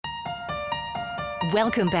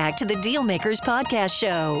Welcome back to the Dealmakers Podcast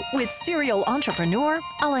Show with serial entrepreneur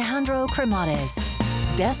Alejandro Cremades,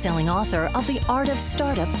 best-selling author of The Art of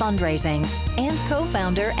Startup Fundraising and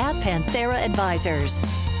co-founder at Panthera Advisors.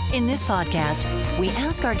 In this podcast, we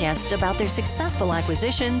ask our guests about their successful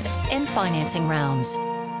acquisitions and financing rounds.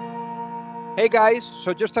 Hey guys,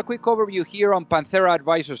 so just a quick overview here on Panthera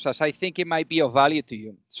Advisors, as I think it might be of value to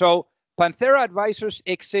you. So Panthera Advisors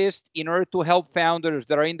exists in order to help founders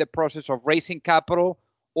that are in the process of raising capital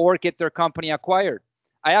or get their company acquired.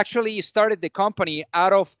 I actually started the company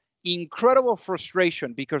out of incredible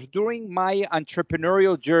frustration because during my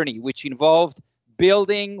entrepreneurial journey, which involved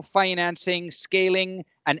building, financing, scaling,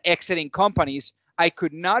 and exiting companies, I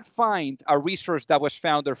could not find a resource that was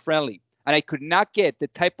founder friendly, and I could not get the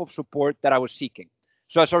type of support that I was seeking.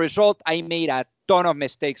 So as a result, I made a ton of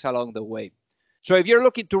mistakes along the way. So if you're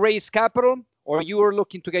looking to raise capital, or you are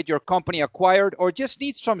looking to get your company acquired, or just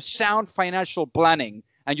need some sound financial planning,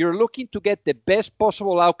 and you're looking to get the best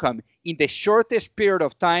possible outcome in the shortest period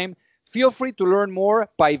of time, feel free to learn more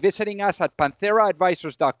by visiting us at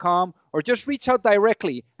pantheraadvisors.com, or just reach out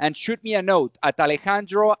directly and shoot me a note at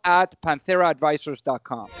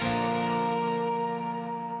alejandro@pantheraadvisors.com.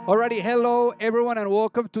 Alrighty, hello everyone, and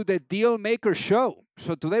welcome to the Dealmaker Show.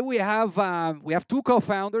 So today we have two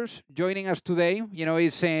co-founders joining us today. You know,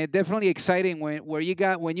 it's definitely exciting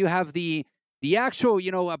when you have the actual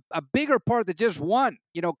a bigger part than just one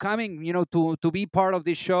coming to be part of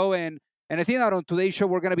this show. And I think that on today's show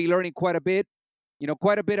we're going to be learning quite a bit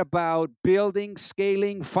about building,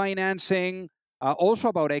 scaling, financing, also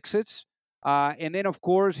about exits. And then, of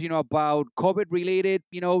course, about COVID-related,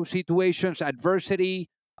 situations, adversity,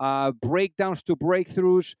 breakdowns to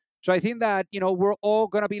breakthroughs. So I think that, we're all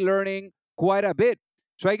going to be learning quite a bit.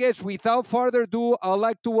 So I guess without further ado, I'd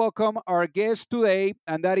like to welcome our guest today,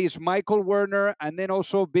 and that is Michael Werner, and then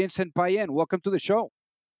also Vincent Payen. Welcome to the show.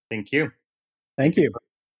 Thank you. Thank you.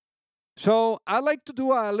 So I'd like to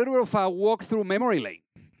do a little bit of a walk through memory lane.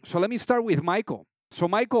 So let me start with Michael. So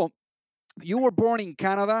Michael, you were born in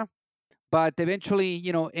Canada, but eventually,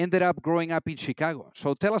 ended up growing up in Chicago.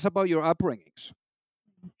 So tell us about your upbringings.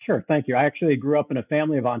 Sure. Thank you. I actually grew up in a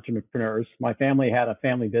family of entrepreneurs. My family had a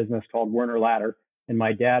family business called Werner Ladder, and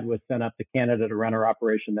my dad was sent up to Canada to run our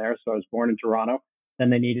operation there. So I was born in Toronto.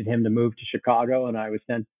 Then they needed him to move to Chicago, and I was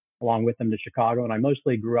sent along with them to Chicago. And I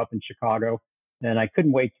mostly grew up in Chicago. And I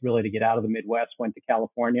couldn't wait really to get out of the Midwest, went to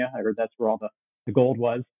California. I heard that's where all the gold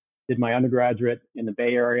was. Did my undergraduate in the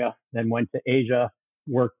Bay Area, then went to Asia,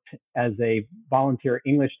 worked as a volunteer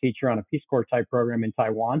English teacher on a Peace Corps type program in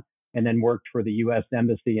Taiwan, and then worked for the U.S.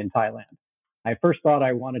 Embassy in Thailand. I first thought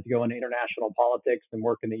I wanted to go into international politics and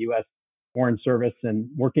work in the U.S. Foreign Service, and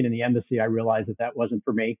working in the embassy, I realized that wasn't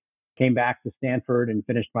for me. Came back to Stanford and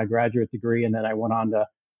finished my graduate degree, and then I went on to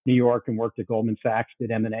New York and worked at Goldman Sachs, did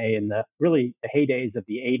M&A in the heydays of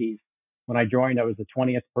the 80s. When I joined, I was the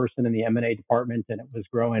 20th person in the M&A department, and it was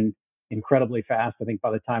growing incredibly fast. I think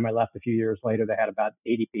by the time I left a few years later, they had about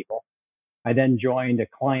 80 people. I then joined a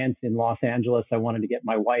client in Los Angeles. I wanted to get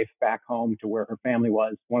my wife back home to where her family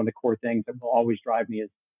was. One of the core things that will always drive me is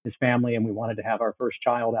family, and we wanted to have our first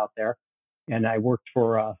child out there. And I worked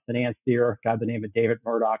for a financier, a guy by the name of David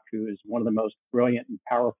Murdoch, who is one of the most brilliant and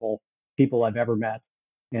powerful people I've ever met.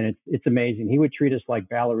 And it's amazing. He would treat us like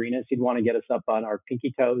ballerinas. He'd want to get us up on our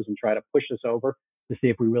pinky toes and try to push us over to see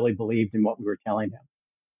if we really believed in what we were telling him.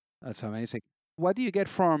 That's amazing. What do you get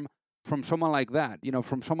from someone like that?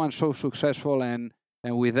 From someone so successful and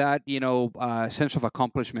with that, sense of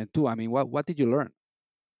accomplishment too. I mean, what did you learn?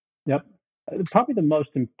 Yep. Probably the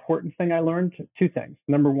most important thing I learned, two things.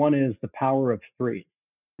 Number one is the power of three.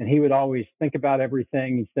 And he would always think about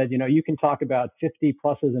everything. He said, you can talk about 50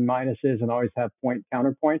 pluses and minuses and always have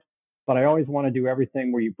counterpoint, but I always want to do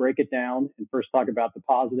everything where you break it down and first talk about the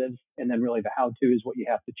positives, and then really the how-to is what you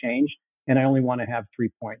have to change. And I only want to have 3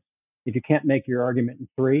 points. If you can't make your argument in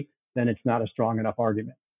 3, then it's not a strong enough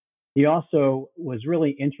argument. He also was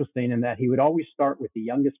really interesting in that he would always start with the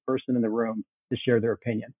youngest person in the room to share their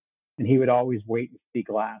opinion. And he would always wait and speak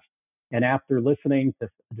last. And after listening to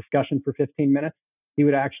a discussion for 15 minutes, he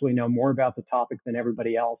would actually know more about the topic than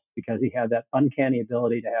everybody else because he had that uncanny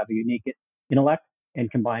ability to have a unique intellect and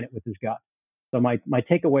combine it with his gut. So my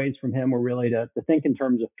takeaways from him were really to think in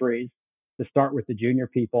terms of threes, to start with the junior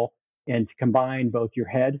people, and to combine both your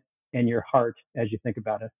head and your heart as you think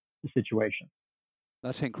about the situation.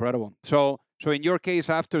 That's incredible. So in your case,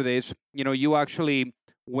 after this, you actually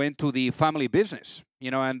went to the family business,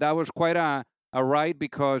 and that was quite a ride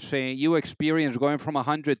because you experienced going from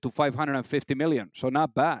 100 to 550 million. So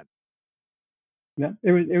not bad. Yeah,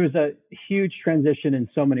 it was a huge transition in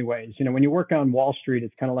so many ways. When you work on Wall Street,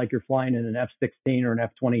 it's kind of like you're flying in an F-16 or an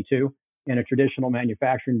F-22, and a traditional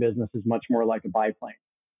manufacturing business is much more like a biplane.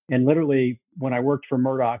 And literally, when I worked for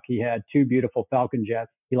Murdoch, he had two beautiful Falcon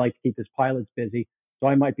jets. He liked to keep his pilots busy, so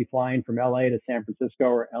I might be flying from LA to San Francisco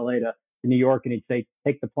or LA to New York, and he'd say,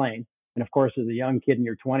 "Take the plane." And of course, as a young kid in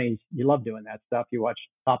your 20s, you love doing that stuff. You watch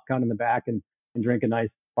Top Gun in the back and drink a nice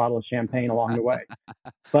bottle of champagne along the way.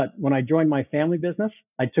 But when I joined my family business,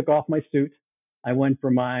 I took off my suit. I went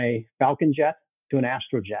from my Falcon jet to an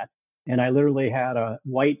Astrojet. And I literally had a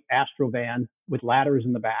white Astro van with ladders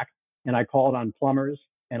in the back. And I called on plumbers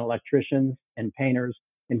and electricians and painters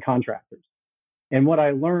and contractors. And what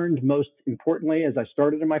I learned most importantly as I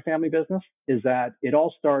started in my family business is that it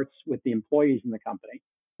all starts with the employees in the company.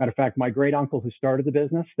 Matter of fact, my great uncle who started the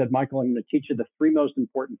business said, "Michael, I'm going to teach you the three most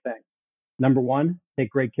important things. Number one, take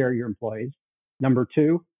great care of your employees. Number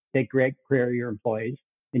two, take great care of your employees.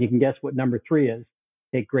 And you can guess what number three is,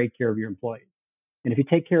 take great care of your employees. And if you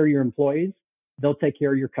take care of your employees, they'll take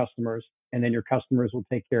care of your customers, and then your customers will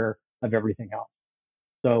take care of everything else."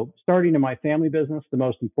 So starting in my family business, the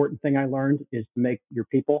most important thing I learned is to make your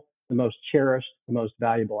people the most cherished, the most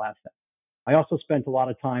valuable asset. I also spent a lot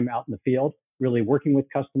of time out in the field, really working with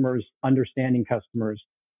customers, understanding customers,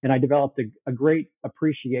 and I developed a great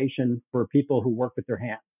appreciation for people who work with their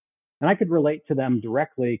hands. And I could relate to them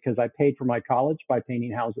directly because I paid for my college by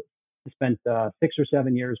painting houses. I spent 6 or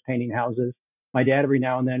 7 years painting houses. My dad every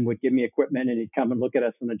now and then would give me equipment and he'd come and look at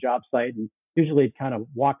us on the job site. And usually he'd kind of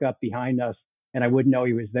walk up behind us and I wouldn't know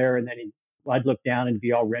he was there. And then I'd look down and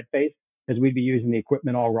be all red faced because we'd be using the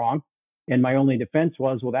equipment all wrong. And my only defense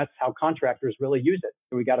was, well, that's how contractors really use it.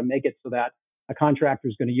 So we got to make it so that a contractor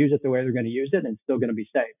is going to use it the way they're going to use it and it's still going to be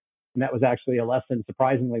safe. And that was actually a lesson,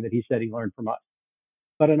 surprisingly, that he said he learned from us.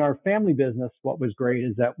 But in our family business, what was great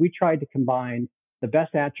is that we tried to combine the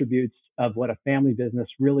best attributes of what a family business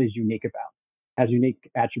really is unique about, has unique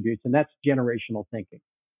attributes, and that's generational thinking.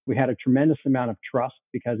 We had a tremendous amount of trust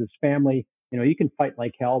because as family, you can fight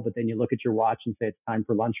like hell, but then you look at your watch and say it's time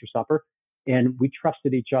for lunch or supper. And we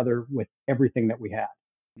trusted each other with everything that we had.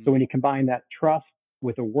 So when you combine that trust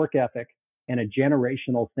with a work ethic and a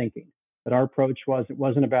generational thinking, that our approach was, it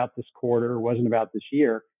wasn't about this quarter, it wasn't about this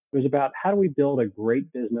year. It was about how do we build a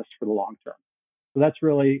great business for the long term. So that's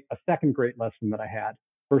really a second great lesson that I had.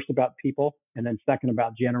 First about people, and then second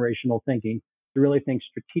about generational thinking, to really think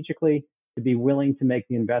strategically, to be willing to make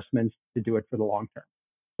the investments to do it for the long term.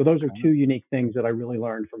 So those are two unique things that I really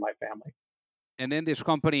learned from my family. And then this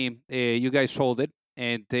company, you guys sold it.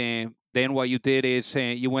 And then what you did is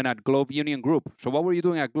you went at Globe Union Group. So what were you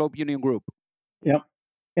doing at Globe Union Group? Yep.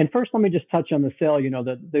 And first, let me just touch on the sale.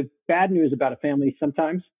 The bad news about a family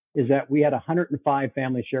sometimes is that we had 105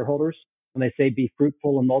 family shareholders. When they say be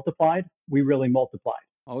fruitful and multiplied, we really multiplied.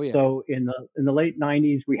 Oh, yeah. So in the late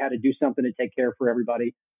 90s, we had to do something to take care for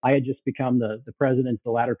everybody. I had just become the president of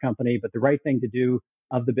the latter company, but the right thing to do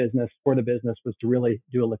of the business for the business was to really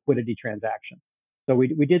do a liquidity transaction. So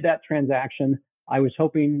we did that transaction. I was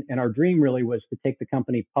hoping, and our dream really was to take the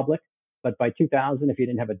company public. But by 2000, if you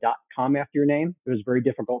didn't have a .com after your name, it was very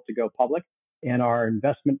difficult to go public. And our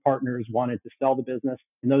investment partners wanted to sell the business.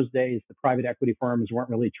 In those days, the private equity firms weren't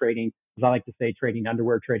really trading, as I like to say, trading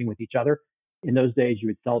underwear, trading with each other. In those days, you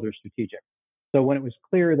would sell their strategic. So when it was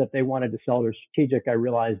clear that they wanted to sell their strategic, I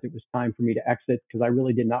realized it was time for me to exit because I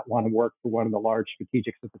really did not want to work for one of the large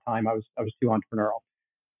strategics at the time. I was too entrepreneurial.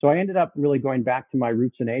 So I ended up really going back to my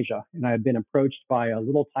roots in Asia, and I had been approached by a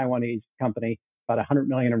little Taiwanese company, about 100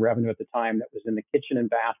 million in revenue at the time, that was in the kitchen and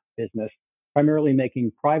bath business, primarily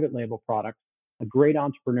making private label products. A great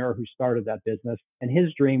entrepreneur who started that business, and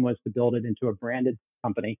his dream was to build it into a branded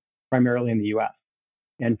company, primarily in the U.S.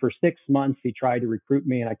 And for 6 months, he tried to recruit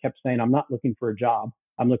me, and I kept saying, I'm not looking for a job.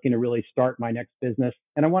 I'm looking to really start my next business,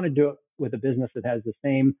 and I want to do it with a business that has the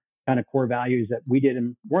same kind of core values that we did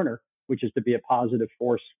in Werner, which is to be a positive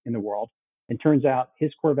force in the world. And turns out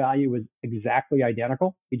his core value was exactly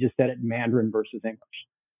identical. He just said it in Mandarin versus English.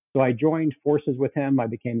 So I joined forces with him. I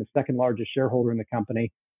became the second largest shareholder in the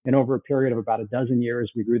company. And over a period of about a dozen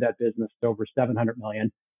years, we grew that business to over 700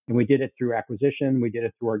 million. And we did it through acquisition. We did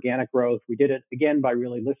it through organic growth. We did it, again, by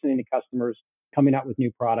really listening to customers, coming out with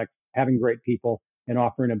new products, having great people, and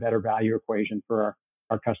offering a better value equation for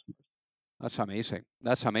our customers. That's amazing.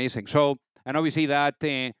 That's amazing. So, and obviously that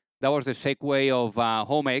was the segue of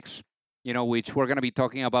HomeX, which we're going to be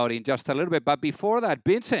talking about in just a little bit. But before that,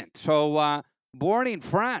 Vincent, so born in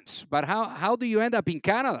France, but how do you end up in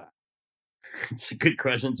Canada? It's a good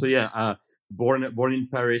question. So yeah, born in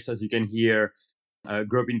Paris, as you can hear.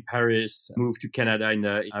 Grew up in Paris, moved to Canada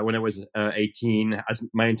when I was 18, as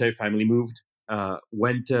my entire family moved.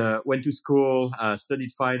 went to school,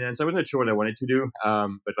 studied finance. I was not sure what I wanted to do,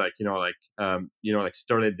 but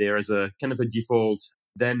started there as a kind of a default.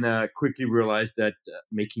 Then quickly realized that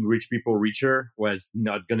making rich people richer was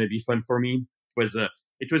not going to be fun for me.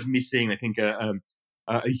 It was missing, I think, a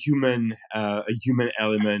human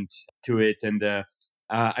element to it, and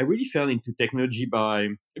I really fell into technology a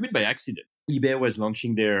bit by accident. eBay was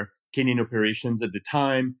launching their Kenyan operations at the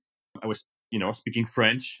time. I was speaking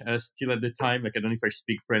French still at the time. Like, I don't know if I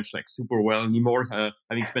speak French like super well anymore,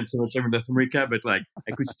 having spent so much time in North America, but like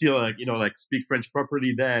I could still speak French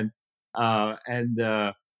properly then. And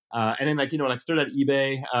then started at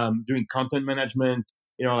eBay, doing content management.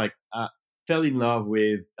 Fell in love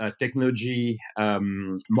with technology,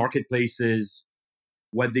 marketplaces,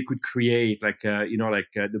 what they could create,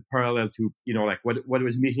 the parallel to what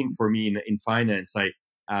was missing for me in finance. I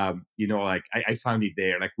found it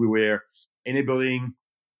there. Like, we were enabling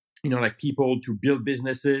people to build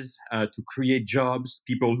businesses, to create jobs,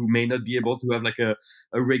 people who may not be able to have like a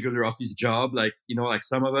regular office job, like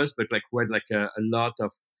some of us, but like who had like a lot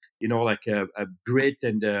of a grit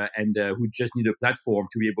and who just need a platform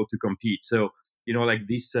to be able to compete. So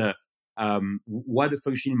what a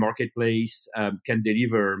functioning marketplace can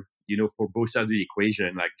deliver for both sides of the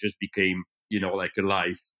equation, like, just became like a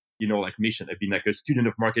life mission. I've been like a student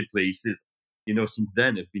of marketplaces since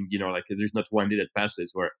then. I've been there's not one day that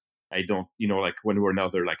passes where I don't one way or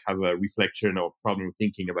another like have a reflection or problem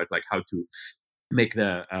thinking about like how to make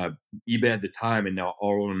the eBay at the time and now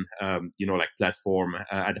our own platform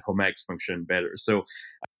at HomeX function better. So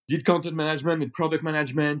did content management and product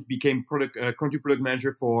management, became country product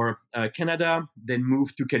manager for Canada, then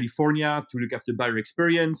moved to California to look after buyer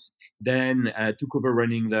experience, then took over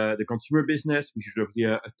running the consumer business, which is roughly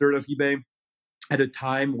a third of eBay, at a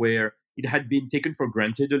time where it had been taken for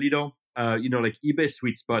granted a little. eBay's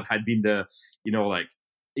sweet spot had been the,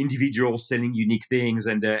 individuals selling unique things,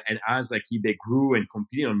 and as like eBay grew and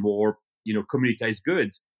competed on more, commoditized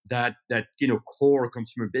goods, that core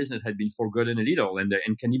consumer business had been forgotten a little and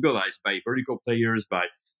cannibalized by vertical players, by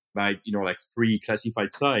free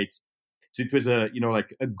classified sites. So it was a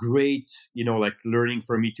great learning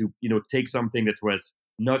for me to take something that was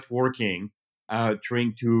not working,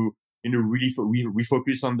 trying to really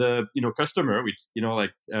refocus on the customer, which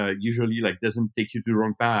usually doesn't take you to the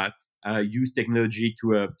wrong path. Use technology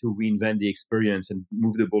to reinvent the experience and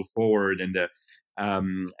move the ball forward, and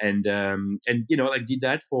did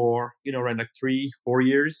that for around 3-4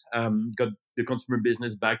 years. Got the consumer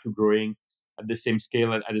business back to growing at the same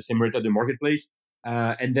scale, at the same rate at the marketplace.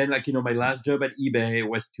 And then my last job at eBay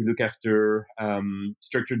was to look after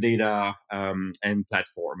structured data and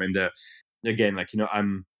platform. And again,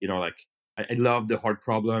 I'm I love the hard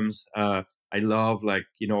problems. I love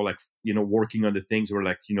working on the things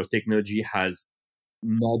where technology has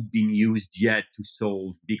not been used yet to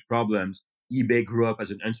solve big problems. eBay grew up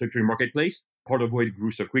as an unstructured marketplace, part of why it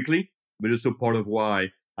grew so quickly, but also part of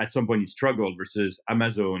why at some point it struggled versus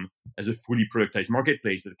Amazon as a fully productized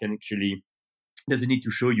marketplace that can actually doesn't need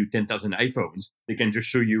to show you 10,000 iPhones. They can just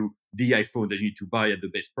show you the iPhone that you need to buy at the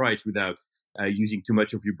best price without using too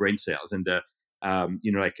much of your brain cells. And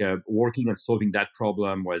working on solving that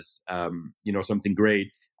problem was something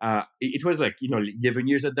great. It was 11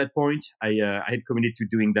 years at that point. I had committed to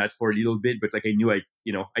doing that for a little bit, but I knew I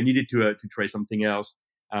needed to try something else.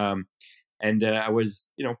 And I was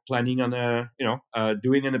planning on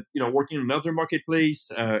doing working on another marketplace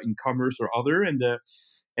in commerce or other, and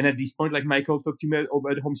at this point, Michael talked to me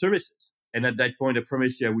about home services. And at that point, I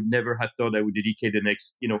promised you I would never have thought I would dedicate the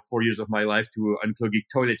next 4 years of my life to unclogging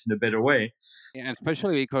toilets in a better way. Yeah,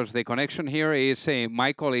 especially because the connection here is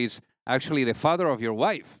Michael is actually the father of your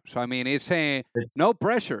wife. So I mean, it's no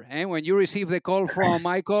pressure. And when you receive the call from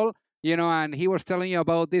Michael, and he was telling you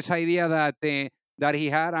about this idea that he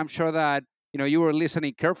had, I'm sure that you were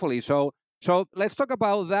listening carefully. So let's talk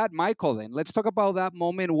about that, Michael. Then let's talk about that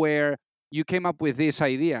moment where you came up with this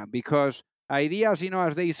idea, because ideas,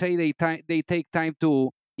 as they say, they take time to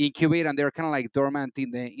incubate, and they're kind of like dormant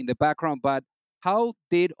in the background. But how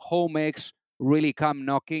did HomeX really come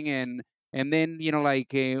knocking, and then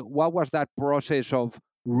what was that process of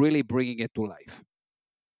really bringing it to life?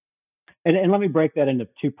 And let me break that into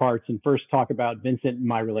two parts, and first talk about Vincent and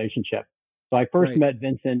my relationship. So I first met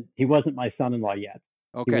Vincent. He wasn't my son-in-law yet.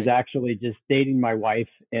 Okay. He was actually just dating my wife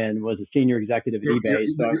and was a senior executive at eBay.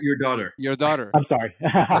 Your daughter. Your daughter. I'm sorry.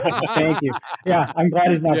 Thank you. Yeah, I'm glad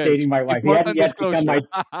he's not dating my wife. He hadn't yet become my...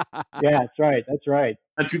 Yeah, that's right. That's right.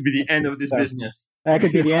 That could be the end of this business. That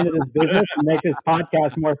could be the end of this business and make this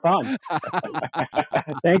podcast more fun.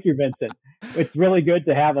 Thank you, Vincent. It's really good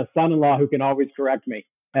to have a son-in-law who can always correct me.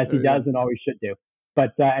 as he Very does good. and always should do.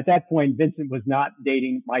 But at that point, Vincent was not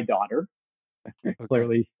dating my daughter, Okay.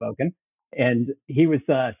 clearly spoken. And he was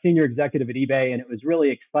a senior executive at eBay. And it was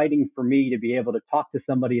really exciting for me to be able to talk to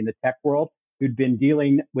somebody in the tech world who'd been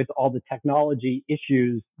dealing with all the technology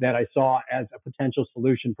issues that I saw as a potential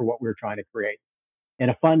solution for what we were trying to create. And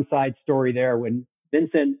a fun side story there, when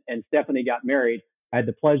Vincent and Stephanie got married, I had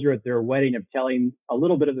the pleasure at their wedding of telling a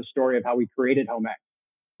little bit of the story of how we created HomeX.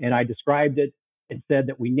 And I described it and said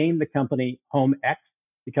that we named the company HomeX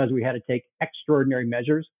because we had to take extraordinary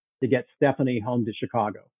measures to get Stephanie home to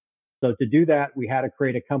Chicago. So to do that, we had to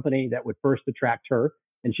create a company that would first attract her,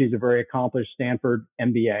 and she's a very accomplished Stanford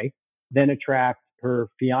MBA, then attract her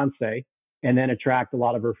fiance, and then attract a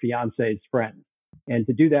lot of her fiance's friends. And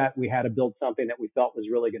to do that, we had to build something that we felt was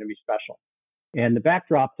really going to be special. And the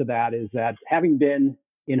backdrop to that is that having been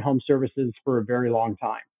in home services for a very long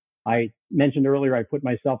time, I mentioned earlier, I put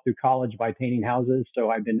myself through college by painting houses. So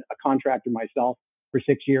I've been a contractor myself for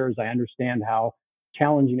 6 years. I understand how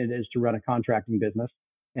challenging it is to run a contracting business.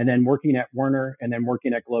 And then working at Werner and then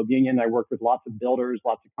working at Globe Union, I worked with lots of builders,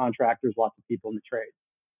 lots of contractors, lots of people in the trade.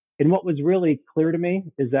 And what was really clear to me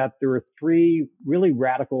is that there are three really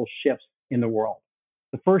radical shifts in the world.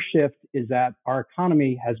 The first shift is that our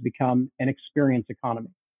economy has become an experience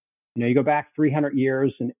economy. You know, you go back 300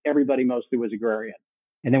 years and everybody mostly was agrarian.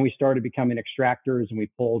 And then we started becoming extractors and we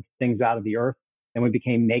pulled things out of the earth. And we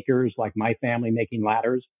became makers, like my family making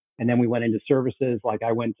ladders. And then we went into services, like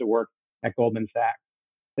I went to work at Goldman Sachs.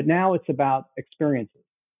 But now it's about experiences,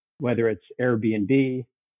 whether it's Airbnb,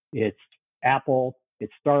 it's Apple,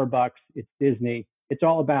 it's Starbucks, it's Disney. It's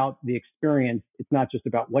all about the experience. It's not just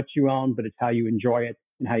about what you own, but it's how you enjoy it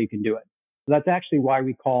and how you can do it. So that's actually why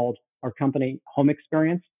we called our company Home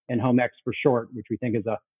Experience and HomeX for short, which we think is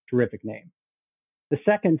a terrific name. The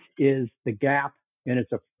second is the gap, and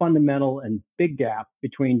it's a fundamental and big gap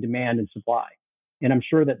between demand and supply. And I'm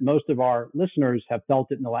sure that most of our listeners have felt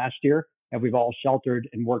it in the last year, and we've all sheltered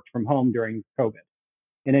and worked from home during COVID.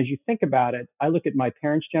 And as you think about it, I look at my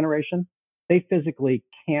parents' generation, they physically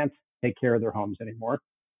can't take care of their homes anymore.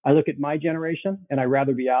 I look at my generation and I'd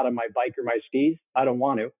rather be out on my bike or my skis. I don't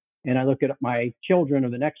want to. And I look at my children or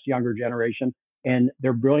the next younger generation and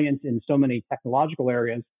they're brilliant in so many technological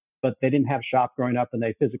areas, but they didn't have shop growing up and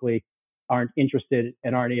they physically aren't interested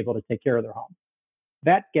and aren't able to take care of their home.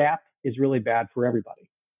 That gap is really bad for everybody.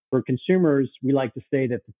 For consumers, we like to say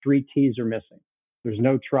that the three T's are missing. There's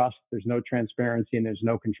no trust, there's no transparency, and there's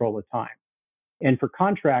no control of time. And for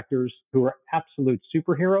contractors who are absolute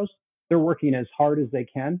superheroes, they're working as hard as they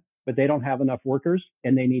can, but they don't have enough workers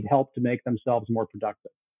and they need help to make themselves more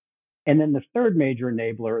productive. And then the third major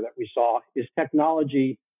enabler that we saw is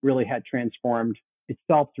technology really had transformed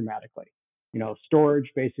itself dramatically. You know,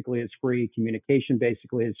 storage basically is free, communication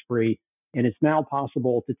basically is free, and it's now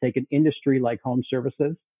possible to take an industry like home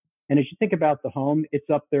services. And as you think about the home, it's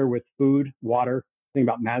up there with food, water. Think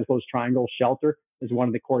about Maslow's triangle, shelter is one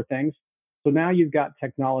of the core things. So now you've got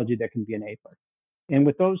technology that can be an enabler. And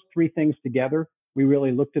with those three things together, we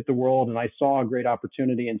really looked at the world and I saw a great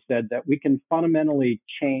opportunity and said that we can fundamentally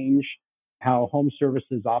change how home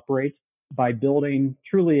services operate by building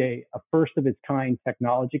truly a first of its kind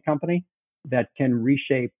technology company that can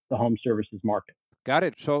reshape the home services market. Got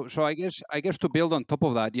it. So I guess to build on top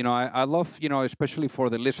of that, I love, especially for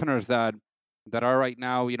the listeners that are right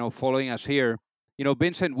now, following us here.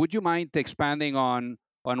 Vincent, would you mind expanding on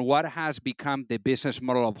what has become the business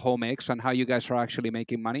model of HomeX and how you guys are actually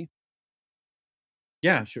making money?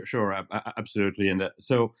 Yeah, sure, absolutely. And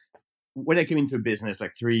so when I came into business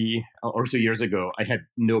like 3 or so years ago, I had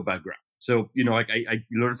no background. So, like I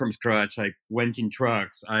learned from scratch. I went in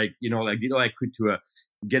trucks. I did all I could to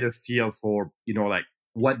get a feel for, like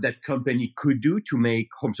what that company could do to make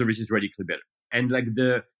home services radically better. And like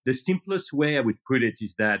the simplest way I would put it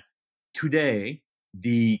is that today,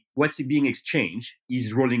 what's being exchanged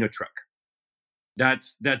is rolling a truck.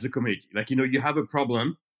 That's the commodity. Like, you have a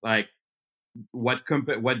problem, like what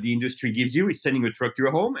the industry gives you is sending a truck to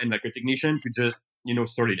your home and like a technician to just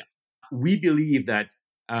sort it out. We believe that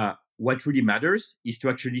what really matters is to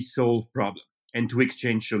actually solve problems and to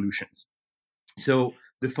exchange solutions. So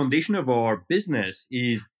the foundation of our business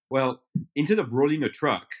is, well, instead of rolling a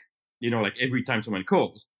truck, like every time someone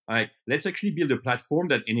calls, let's actually build a platform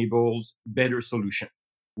that enables better solution,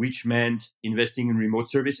 which meant investing in remote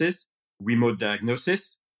services, remote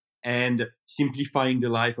diagnosis, and simplifying the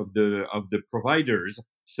life of the providers.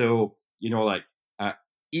 So,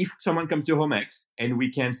 if someone comes to HomeX and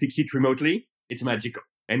we can fix it remotely, it's magical.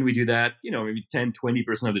 And we do that, maybe 10,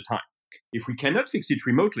 20% of the time. If we cannot fix it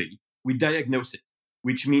remotely, we diagnose it,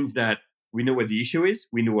 which means that we know what the issue is,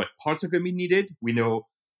 we know what parts are going to be needed, we know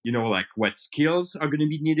like what skills are going to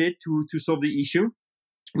be needed to solve the issue,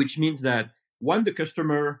 which means that one, the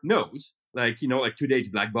customer knows, like, like today it's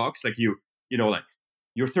black box, like like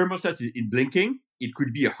your thermostat is in blinking. It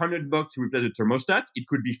could be $100 to replace the thermostat. It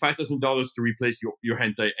could be $5,000 to replace your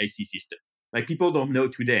entire AC system. Like people don't know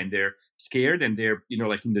today, and they're scared, and they're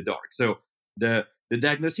like in the dark. So the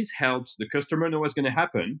diagnosis helps the customer know what's going to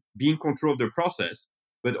happen, be in control of the process,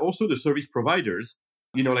 but also the service providers,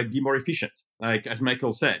 like be more efficient. Like as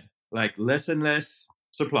Michael said, like less and less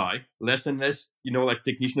supply, less and less, like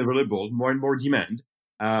technician available, more and more demand.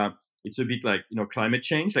 It's a bit like, climate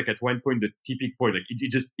change. Like at one point, the tipping point, like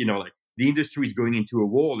it just, like the industry is going into a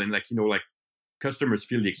wall, and like, like customers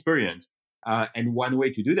feel the experience. And one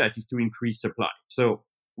way to do that is to increase supply. So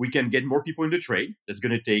we can get more people in the trade. That's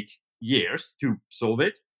going to take years to solve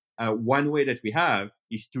it. One way that we have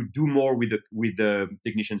is to do more with the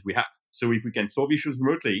technicians we have. So if we can solve issues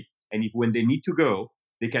remotely, and if when they need to go,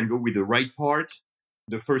 they can go with the right part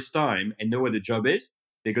the first time and know what the job is,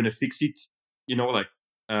 they're going to fix it,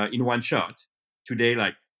 in one shot. Today,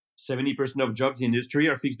 like 70% of jobs in the industry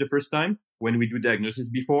are fixed the first time. When we do diagnosis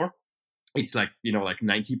before, it's like, like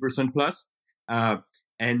 90% plus.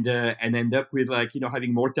 And end up with like,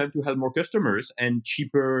 having more time to help more customers and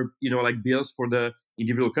cheaper, like bills for the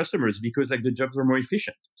individual customers, because like the jobs are more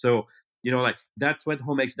efficient. So, like that's what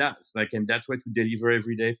Homex does. Like, and that's what we deliver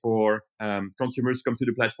every day for consumers come to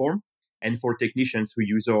the platform, and for technicians who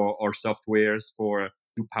use our softwares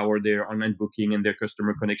to power their online booking and their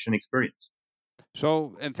customer connection experience.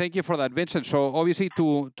 So, and thank you for that, Vincent. So, obviously,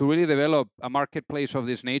 to really develop a marketplace of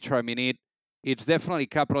this nature, I mean, it's definitely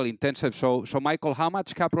capital intensive. So, Michael, how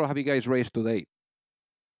much capital have you guys raised today?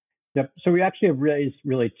 Yep. So we actually have raised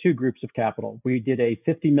really two groups of capital. We did a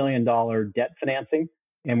 $50 million debt financing,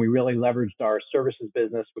 and we really leveraged our services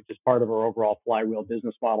business, which is part of our overall flywheel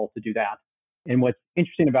business model, to do that. And what's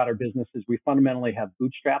interesting about our business is we fundamentally have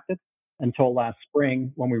bootstrapped it until last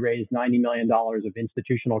spring, when we raised $90 million of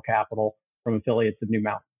institutional capital from affiliates of New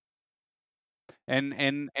Mountain.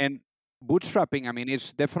 And bootstrapping, I mean,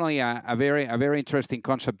 it's definitely a very interesting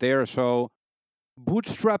concept there. So,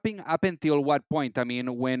 bootstrapping up until what point? I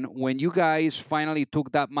mean, when you guys finally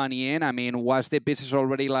took that money in, I mean, was the business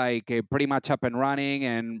already like pretty much up and running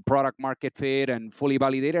and product market fit and fully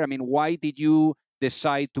validated? I mean, why did you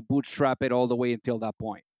decide to bootstrap it all the way until that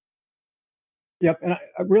point? Yep, and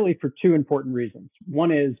really for two important reasons.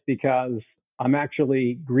 One is because I'm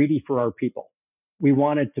actually greedy for our people. We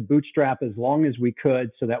wanted to bootstrap as long as we could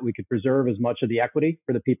so that we could preserve as much of the equity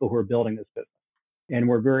for the people who are building this business. And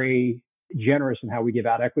we're very generous in how we give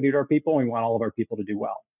out equity to our people, and we want all of our people to do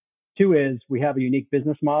well. Two is we have a unique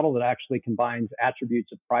business model that actually combines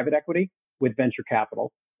attributes of private equity with venture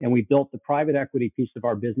capital. And we built the private equity piece of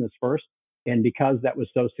our business first. And because that was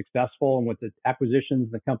so successful, and with the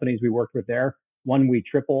acquisitions, the companies we worked with there, one we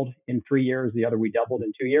tripled in 3 years, the other we doubled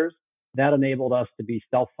in 2 years, that enabled us to be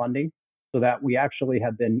self-funding, so that we actually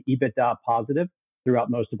have been EBITDA positive throughout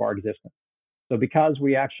most of our existence. So because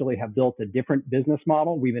we actually have built a different business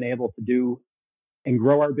model, we've been able to do and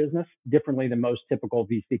grow our business differently than most typical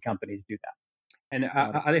VC companies do that. And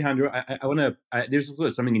Alejandro, I want to. There's also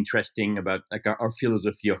something interesting about like our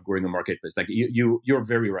philosophy of growing a marketplace. Like you're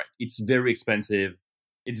very right. It's very expensive.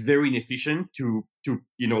 It's very inefficient to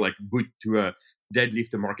like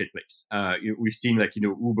deadlift a marketplace. We've seen like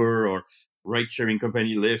Uber or ride sharing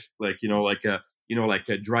company Lyft, like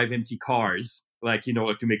drive empty cars, like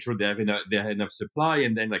to make sure they have enough supply,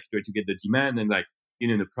 and then like to get the demand, and like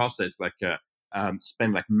in the process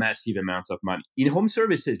spend like massive amounts of money. In home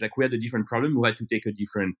services, like we had a different problem. We had to take a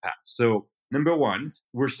different path. So number one,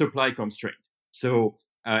 we're supply constrained. So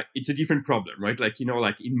it's a different problem, right? Like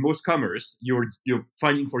like in most commerce, you're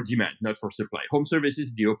finding for demand, not for supply. Home services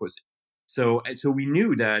is the opposite. So we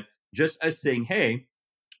knew that just us saying, hey,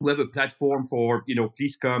 we have a platform for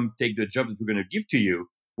please come take the job that we're going to give to you,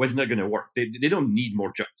 was not going to work. They don't need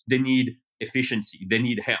more jobs. They need efficiency. They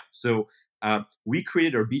need help. So we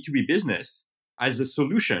created our B2B business as a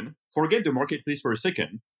solution. Forget the marketplace for a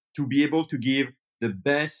second, to be able to give the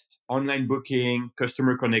best online booking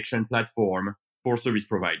customer connection platform for service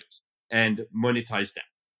providers and monetize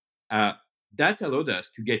them. That allowed us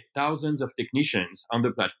to get thousands of technicians on the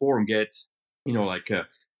platform, get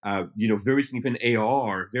very significant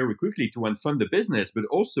ARR very quickly to unfund the business, but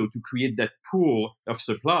also to create that pool of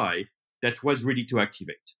supply that was ready to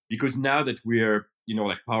activate. Because now that we're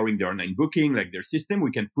powering their online booking, like their system,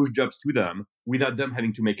 we can push jobs to them without them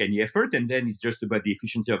having to make any effort. And then it's just about the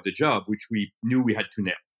efficiency of the job, which we knew we had to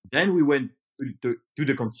nail. Then we went to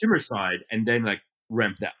the consumer side and then like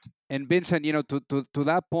ramp that. And Vincent, to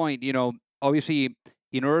that point, obviously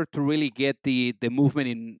in order to really get the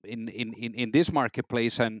movement in this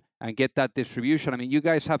marketplace and get that distribution. I mean, you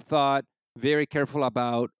guys have thought very careful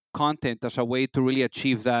about content as a way to really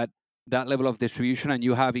achieve that level of distribution, and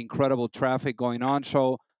you have incredible traffic going on.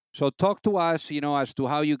 So talk to us, as to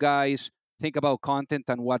how you guys think about content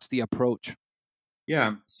and what's the approach.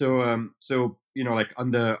 Yeah. So like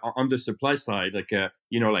on the supply side, like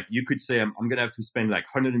like you could say I'm gonna have to spend like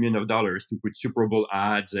 $100 million to put Super Bowl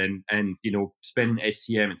ads and spend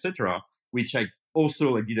SCM, etc., which I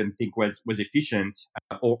also like didn't think was efficient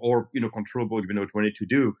or controllable, even though it wanted to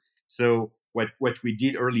do. So what we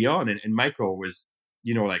did early on, and Michael was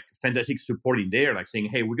like fantastic support in there, like saying,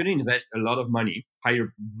 hey, we're gonna invest a lot of money,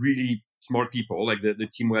 hire really smart people, like the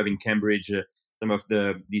team we have in Cambridge. Some of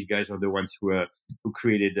these guys are the ones who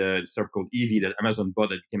created stuff called Eevee that Amazon bought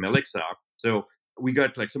that became Alexa. So we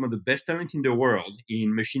got like some of the best talent in the world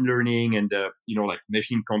in machine learning and like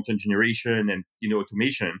machine content generation and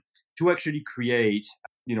automation to actually create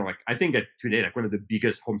like I think that today like one of the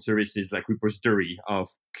biggest home services like repository of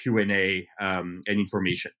Q&A and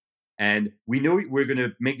information. And we know we're going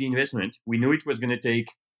to make the investment. We know it was going to take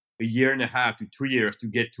a year and a half to 2 years to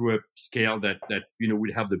get to a scale that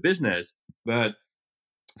would help the business. But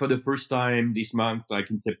for the first time this month, like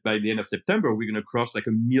by the end of September, we're going to cross like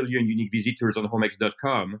 1 million unique visitors on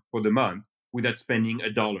homex.com for the month without spending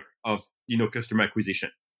 $1 of customer acquisition.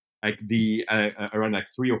 Like the around like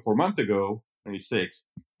 3 or 4 months ago, maybe 6,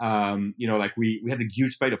 like we had a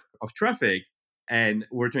huge spike of traffic, and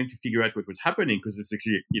we're trying to figure out what was happening because it's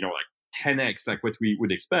actually like 10x like what we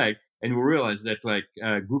would expect. And we realized that like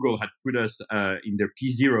Google had put us in their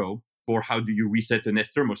P0 for how do you reset a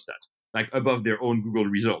Nest thermostat, like above their own Google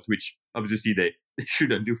result, which obviously they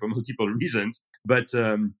shouldn't do for multiple reasons. But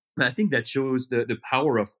I think that shows the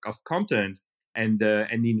power of content and the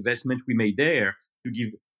investment we made there to give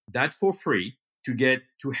that for free,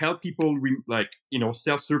 to help people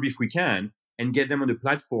self-serve if we can, and get them on a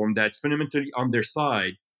platform that's fundamentally on their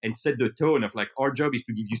side and set the tone of like our job is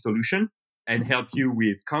to give you solution and help you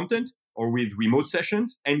with content or with remote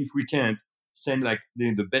sessions. And if we can't, send like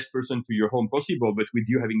the best person to your home possible, but with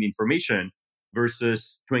you having the information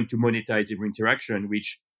versus trying to monetize every interaction,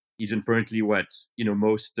 which is unfortunately what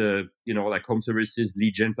most like home services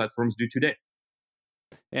lead gen platforms do today.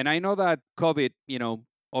 And I know that COVID,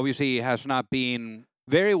 obviously has not been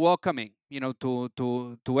very welcoming,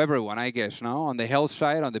 to everyone, I guess, no? On the health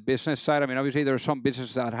side, on the business side. I mean, obviously there are some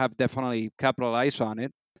businesses that have definitely capitalized on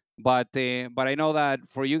it. But I know that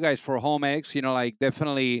for you guys, for HomeX, like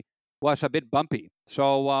definitely was a bit bumpy.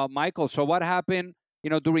 So Michael, so what happened,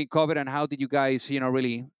 during COVID, and how did you guys,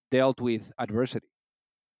 really dealt with adversity?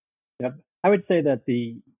 Yep. I would say that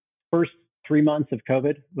the first 3 months of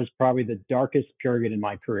COVID was probably the darkest period in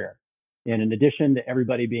my career. And in addition to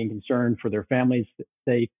everybody being concerned for their families'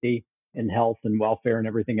 safety and health and welfare and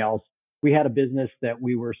everything else, we had a business that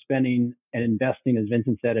we were spending and investing, as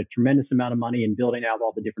Vincent said, a tremendous amount of money in building out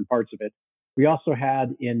all the different parts of it. We also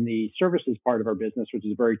had in the services part of our business, which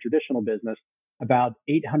is a very traditional business, about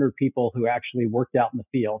 800 people who actually worked out in the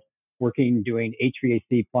field, doing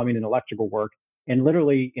HVAC, plumbing, and electrical work. And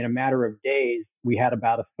literally in a matter of days, we had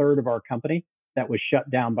about a third of our company that was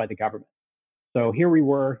shut down by the government. So here we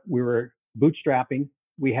were bootstrapping.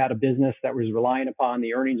 We had a business that was relying upon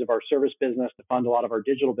the earnings of our service business to fund a lot of our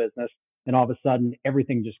digital business. And all of a sudden,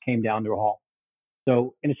 everything just came down to a halt.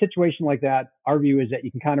 So in a situation like that, our view is that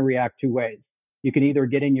you can kind of react two ways. You can either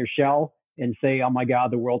get in your shell and say, oh my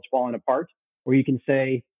God, the world's falling apart. Or you can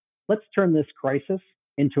say, let's turn this crisis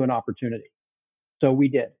into an opportunity. So we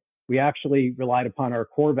did. We actually relied upon our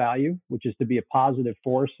core value, which is to be a positive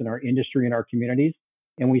force in our industry and our communities.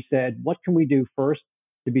 And we said, what can we do first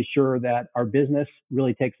to be sure that our business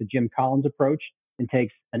really takes a Jim Collins approach and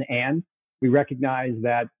takes an and? We recognize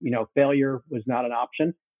that, failure was not an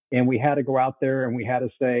option. And we had to go out there and we had to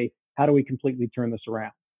say, how do we completely turn this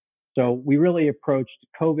around? So we really approached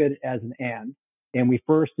COVID as an and we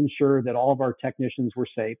first ensured that all of our technicians were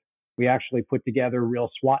safe. We actually put together real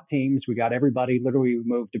SWAT teams. We got everybody, literally we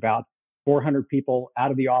moved about 400 people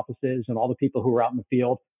out of the offices, and all the people who were out in the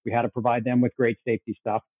field, we had to provide them with great safety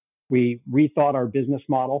stuff. We rethought our business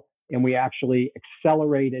model, and we actually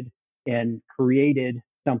accelerated and created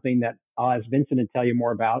something that I'll ask Vincent to tell you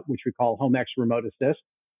more about, which we call HomeX Remote Assist,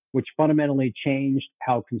 which fundamentally changed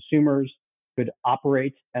how consumers could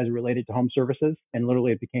operate as related to home services. And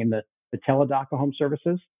literally it became the teledoc of home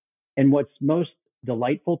services. And what's most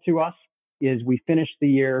delightful to us is we finished the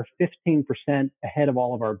year 15% ahead of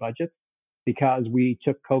all of our budgets because we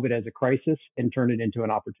took COVID as a crisis and turned it into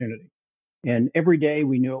an opportunity. And every day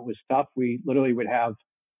we knew it was tough. We literally would have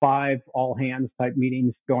 5 all hands type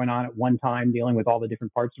meetings going on at one time, dealing with all the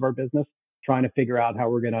different parts of our business, trying to figure out how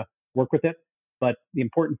we're going to work with it. But the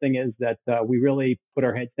important thing is that we really put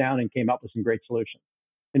our heads down and came up with some great solutions.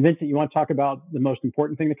 And Vincent, you want to talk about the most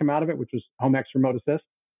important thing to come out of it, which was HomeX Remote Assist?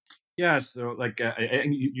 Yeah, so like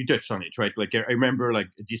you touched on it, right? Like I remember like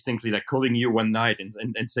distinctly like calling you one night and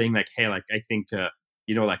saying like, hey, like I think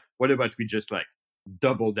like what about we just like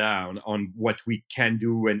double down on what we can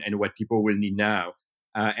do and what people will need now.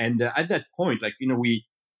 And at that point, like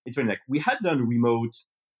it's funny, like we had done remote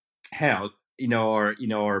help in our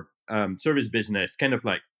service business, kind of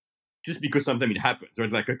like just because sometimes it happens,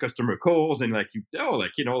 right? Like a customer calls and like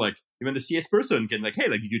like even the CS person can like, hey,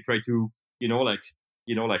 like did you try to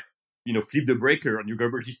flip the breaker on your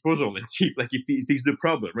garbage disposal and see if like if it fixes the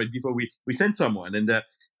problem right before we send someone. And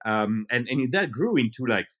that grew into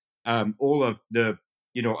like all of the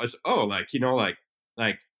as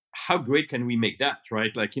like how great can we make that,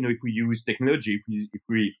 right? Like if we use technology, if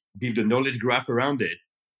we build a knowledge graph around it,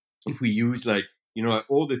 if we use like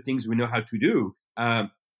all the things we know how to do,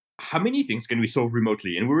 how many things can we solve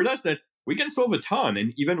remotely? And we realized that we can solve a ton,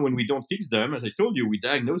 and even when we don't fix them, as I told you, we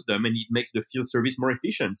diagnose them, and it makes the field service more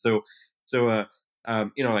efficient. Like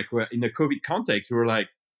in the COVID context, we were like,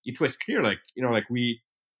 it was clear, like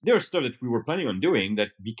there was stuff that we were planning on doing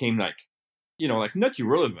that became like like not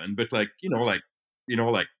irrelevant, but like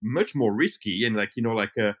much more risky, and like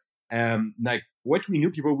what we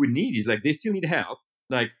knew people would need is like they still need help.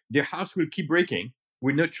 Like their house will keep breaking.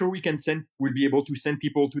 We're not sure we'll be able to send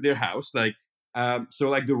people to their house. So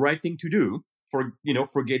like the right thing to do for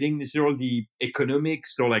forgetting necessarily the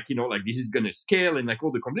economics or like this is gonna scale and like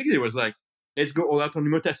all the complexity was like, let's go all out on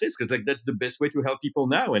remote assist because like that's the best way to help people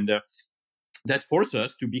now. And that forced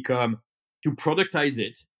us to productize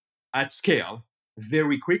it at scale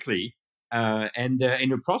very quickly. And in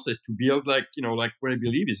the process to build like what I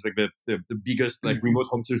believe is like the biggest like remote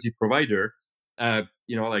home service provider that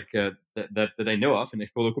I know of, and I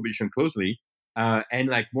follow competition closely. And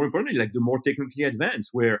like more importantly, like the more technically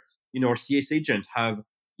advanced, where our CS agents have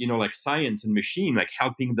like science and machine like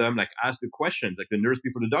helping them like ask the questions, like the nurse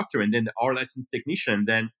before the doctor, and then our licensed technician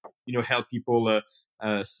then help people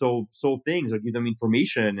solve things or give them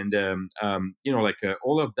information, and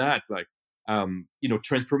all of that like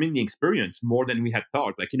transforming the experience more than we had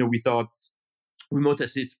thought. Like we thought remote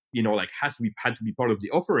assist like had to be part of the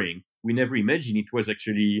offering. We never imagined it was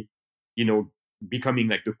actually becoming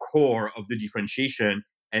like the core of the differentiation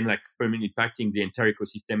and like firmly impacting the entire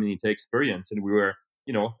ecosystem and the entire experience. And we were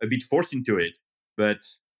a bit forced into it, but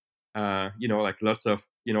like lots of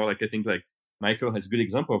like I think like Michael has good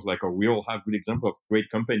example of like, or we all have good example of great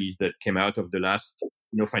companies that came out of the last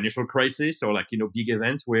financial crisis or like big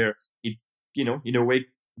events where it in a way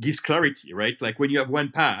gives clarity, right? Like when you have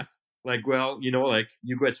one path, like like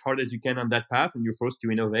you go as hard as you can on that path and you're forced to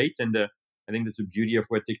innovate. And I think that's the beauty of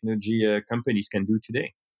what technology companies can do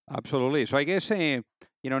today. Absolutely. So I guess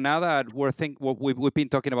now that we've been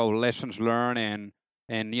talking about lessons learned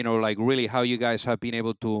and like really how you guys have been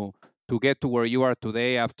able to get to where you are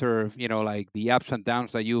today after like the ups and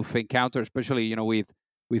downs that you've encountered, especially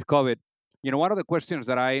with COVID. One of the questions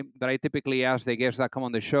that I typically ask the guests that come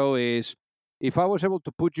on the show is, if I was able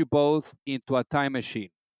to put you both into a time machine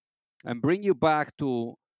and bring you back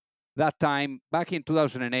to that time back in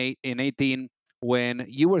 2008 and 18 when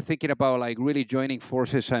you were thinking about like really joining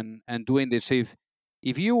forces and doing this, if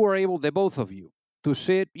you were able, the both of you, to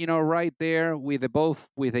sit right there with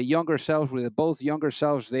the younger selves, with the both younger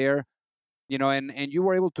selves there, and you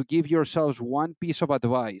were able to give yourselves one piece of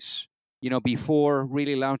advice before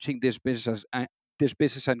really launching this business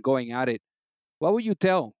and going at it, what would you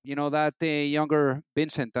tell that younger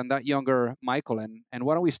Vincent and that younger Michael? And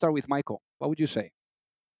why don't we start with Michael? What would you say?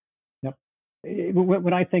 Yep.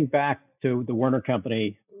 When I think back to the Werner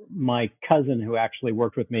company, my cousin who actually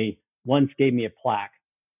worked with me once gave me a plaque,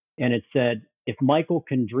 and it said, "If Michael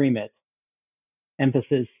can dream it,"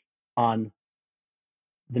 emphasis on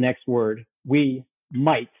the next word, "we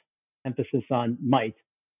might," emphasis on might,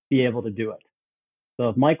 be able to do it. So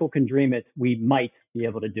if Michael can dream it, we might be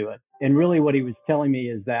able to do it. And really what he was telling me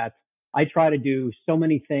is that I try to do so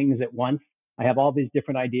many things at once. I have all these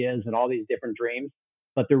different ideas and all these different dreams,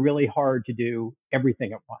 but they're really hard to do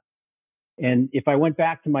everything at once. And if I went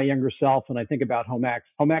back to my younger self and I think about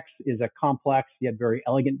HomeX is a complex yet very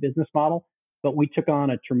elegant business model, but we took on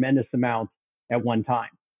a tremendous amount at one time.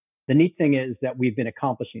 The neat thing is that we've been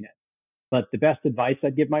accomplishing it. But the best advice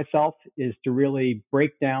I'd give myself is to really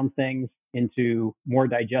break down things into more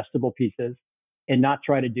digestible pieces and not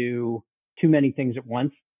try to do too many things at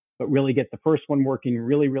once, but really get the first one working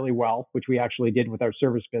really, really well, which we actually did with our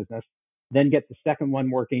service business, then get the second one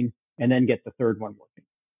working, and then get the third one working.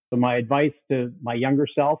 So my advice to my younger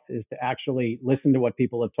self is to actually listen to what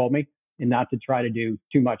people have told me and not to try to do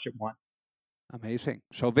too much at once. Amazing.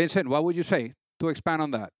 So, Vincent, what would you say to expand on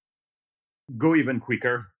that? Go even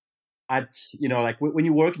quicker. Like when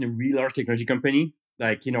you work in a really large technology company,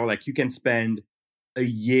 like you can spend a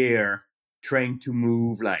year trying to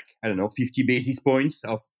move 50 basis points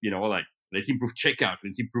of like let's improve checkout,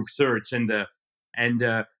 let's improve search, and the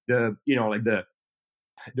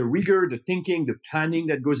rigor, the thinking, the planning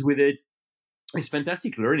that goes with it. It's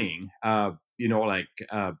fantastic learning. For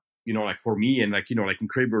me, and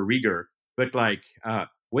incredible rigor. But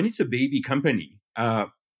when it's a baby company,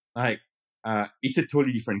 it's a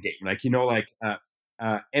totally different game.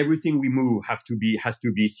 Everything we move has to be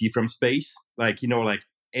see from space.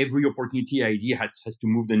 Every opportunity idea has to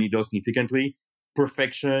move the needle significantly.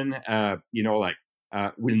 Perfection, will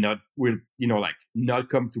not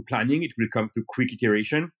come through planning. It will come through quick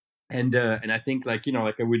iteration. And I think I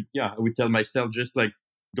would tell myself just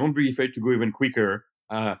don't be afraid to go even quicker.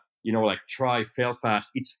 Try, fail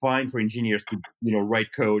fast. It's fine for engineers to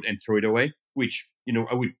write code and throw it away, which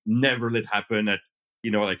I would never let happen at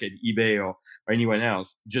at eBay or anyone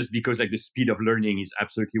else, just because the speed of learning is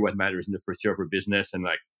absolutely what matters in the first year of a business. And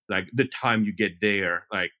the time you get there,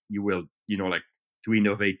 you will to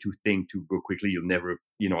innovate, to think, to go quickly, you'll never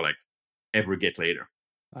ever get later.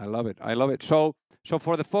 I love it. I love it. So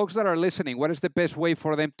for the folks that are listening, what is the best way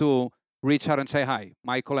for them to reach out and say hi,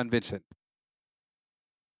 Michael and Vincent?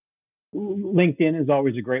 LinkedIn is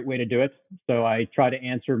always a great way to do it. So I try to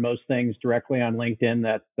answer most things directly on LinkedIn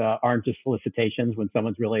that aren't just solicitations. When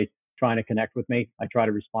someone's really trying to connect with me, I try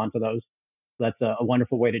to respond to those. So that's a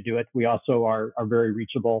wonderful way to do it. We also are very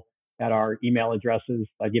reachable at our email addresses.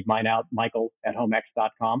 I give mine out,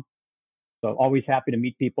 michael@homex.com. So always happy to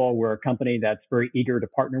meet people. We're a company that's very eager to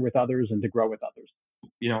partner with others and to grow with others.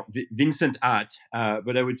 Vincent but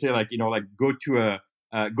I would say go to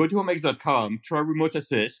homex.com, try remote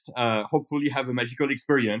assist, hopefully have a magical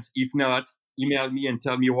experience. If not, email me and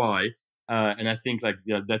tell me why. And I think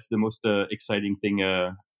that's the most exciting thing,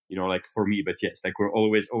 for me. But yes, we're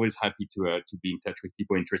always happy to be in touch with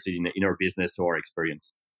people interested in our business or our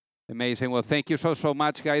experience. Amazing. Well, thank you so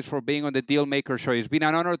much, guys, for being on the Deal Maker Show. It's been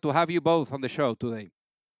an honor to have you both on the show today.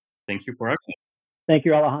 Thank you for having me. Thank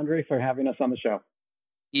you, Alejandro, for having us on the show.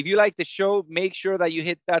 If you like the show, make sure that you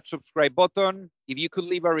hit that subscribe button. If you could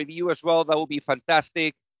leave a review as well, that would be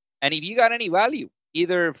fantastic. And if you got any value,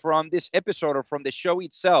 either from this episode or from the show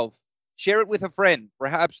itself, share it with a friend.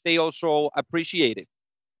 Perhaps they also appreciate it.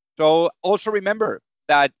 So also remember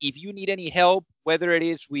that if you need any help, whether it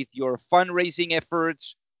is with your fundraising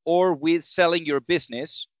efforts or with selling your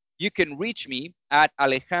business, you can reach me at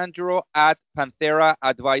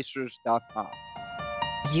alejandro@pantheraadvisors.com.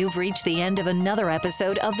 You've reached the end of another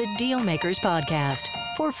episode of the Dealmakers Podcast.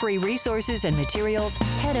 For free resources and materials,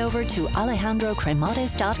 head over to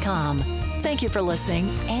alejandrocremades.com. Thank you for listening,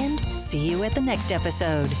 and see you at the next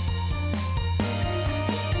episode.